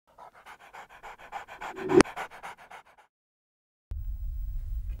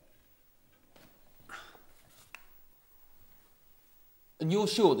And you're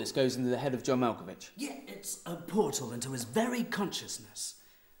sure this goes into the head of John Malkovich? Yeah, it's a portal into his very consciousness.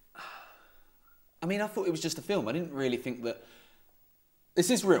 I mean, I thought it was just a film. I didn't really think that... This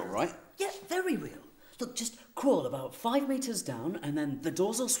is real, right? Yeah, very real. Look, just crawl about 5 meters down and then the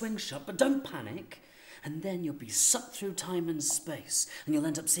doors will swing shut, but don't panic. And then you'll be sucked through time and space and you'll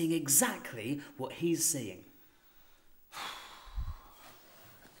end up seeing exactly what he's seeing.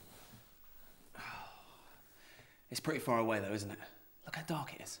 It's pretty far away though, isn't it? Look how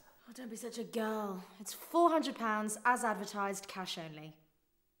dark it is. Oh, don't be such a girl. It's £400 as advertised, cash only.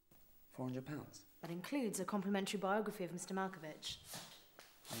 £400? That includes a complimentary biography of Mr. Malkovich.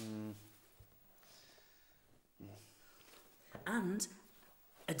 And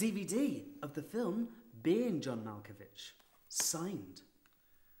a DVD of the film being John Malkovich, signed.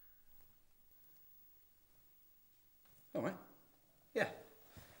 All right. Yeah.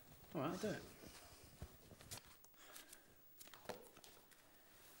 All right, I'll do it.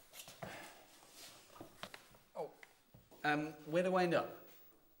 Where do I end up?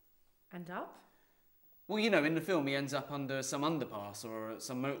 And up? Well, you know, in the film he ends up under some underpass or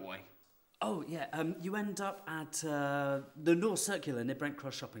some motorway. Oh, yeah, you end up at the North Circular near Brent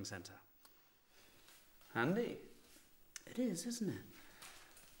Cross Shopping Centre. Handy. It is, isn't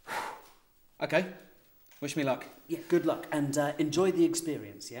it? Okay. Wish me luck. Yeah, good luck, and enjoy the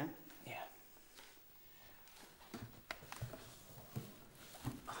experience, yeah? Yeah.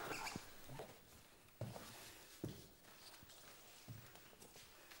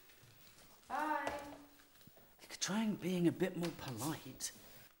 Bye. You could try being a bit more polite.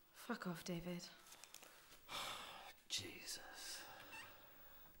 Fuck off, David. Jesus.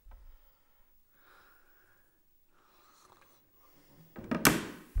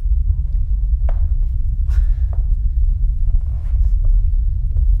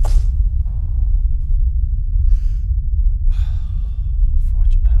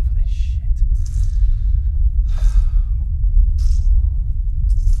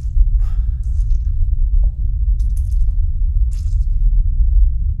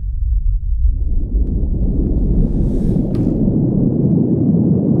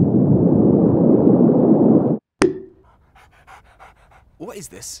 What is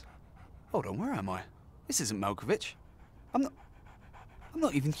this? Hold on, where am I? This isn't Malkovich. I'm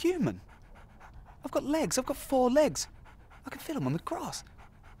not even human. I've got legs, I've got 4 legs. I can feel them on the grass.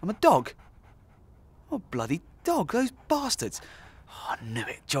 I'm a dog. Oh, bloody dog, those bastards. Oh, I knew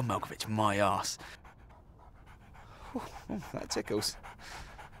it, John Malkovich, my arse. Oh, that tickles.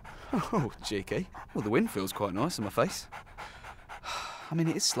 Oh, cheeky. Well, the wind feels quite nice on my face. I mean,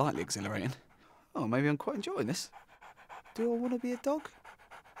 it is slightly exhilarating. Oh, maybe I'm quite enjoying this. Do I want to be a dog?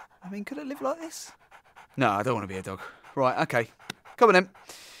 I mean, could I live like this? No, I don't want to be a dog. Right, okay. Come on then.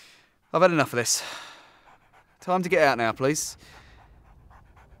 I've had enough of this. Time to get out now, please.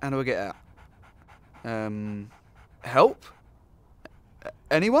 How do I get out? Help?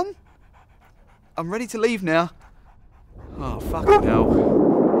 Anyone? I'm ready to leave now. Oh, fucking hell.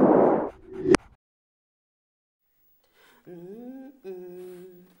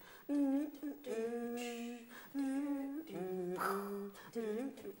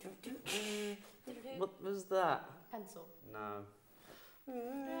 What was that? Pencil. No.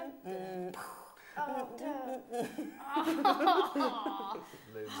 Oh, duh.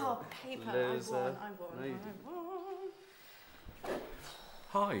 Oh, paper. Loser. I won.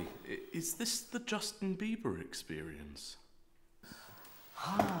 Hi, is this the Justin Bieber experience?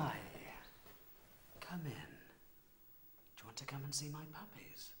 Hi. Come in. Do you want to come and see my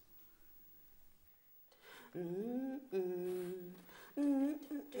puppies?